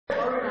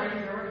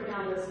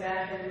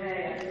back in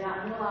May, I did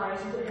not realize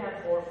you would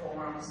have 4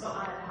 forums, so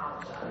I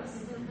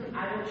apologize.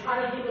 I will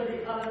try to get with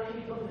the other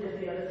people who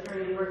did the other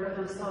 3 and work with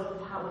them so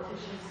the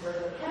politicians or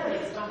the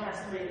candidates don't have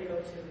somebody to go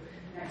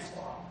to next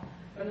fall,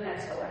 for the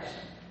next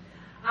election.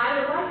 I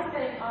would like to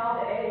thank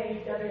all the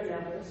AAUW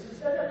members who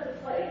stood up to the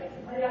plate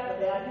when I got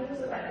the bad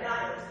news about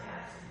Dallas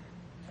tax.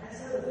 I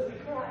said it would be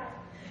correct.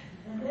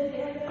 And they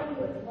had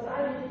done with what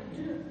I needed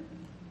to do.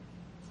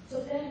 So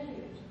thank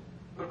you.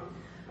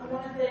 I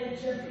want to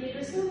thank Jim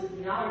Peterson.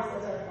 He always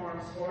does our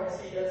forums for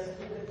us. He does a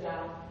good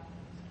job.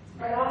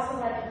 I'd also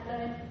like to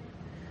thank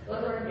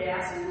Laverne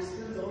Gassers,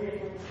 who's over here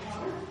in the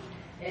corner,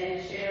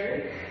 and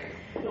Sherry,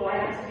 who I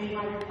have to be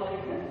my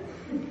Republican.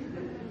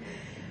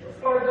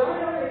 For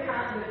going over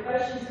the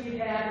questions we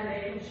had and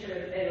making sure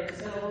that they were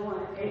civil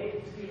and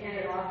able to be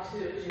handed off to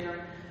Jim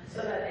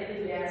so that they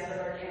could be asked of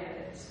our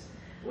candidates.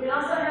 We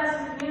also have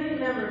some community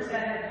members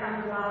that had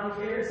come to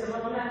volunteer. Some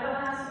of them at the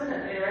last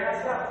minute. They were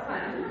asked about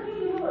funding.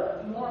 We need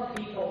more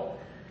people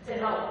to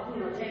help,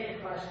 take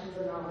the questions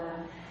and all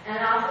that. And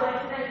I'd also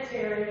like to thank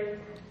Terry,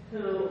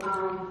 who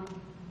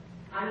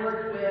I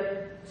worked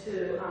with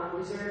to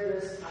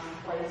reserve this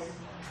place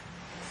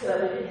so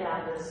that we could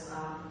have this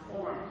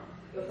forum,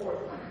 the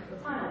 4th one, the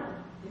final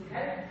one.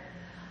 Okay?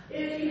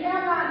 If you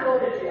have not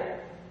voted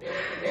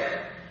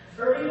yet,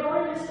 early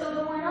voting is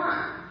still going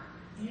on.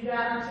 You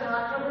got until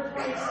October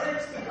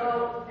 26th to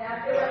go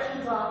at the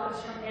elections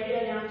office from 8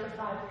 a.m. to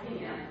 5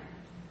 p.m.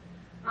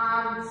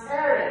 On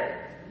Saturday,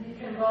 you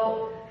can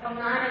vote from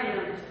 9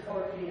 a.m. to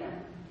 4 p.m.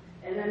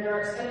 And then there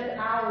are extended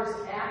hours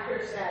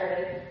after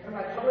Saturday from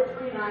October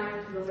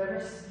 29th to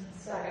November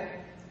 2nd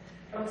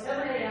from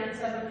 7 a.m. to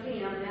 7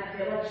 p.m. at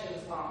the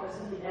elections office.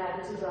 And the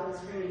address is on the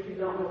screen if you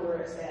don't know where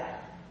it's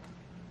at.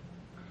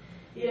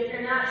 If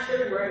you're not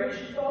sure where you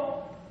should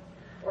vote,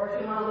 or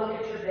if you want to look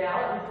at your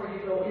ballot before you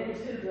go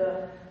into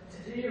to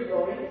do your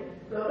voting,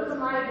 go to the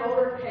My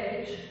Voter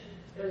page.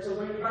 There's a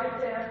link right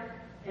there,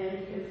 and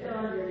you can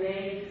fill in your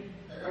name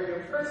or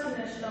your first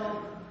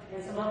initial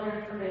and some other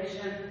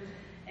information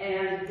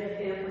and get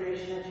the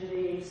information that you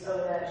need so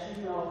that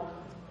you know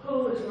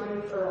who is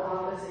running for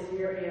office in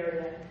your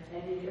area,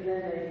 and you can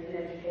then make an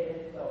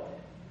educated vote.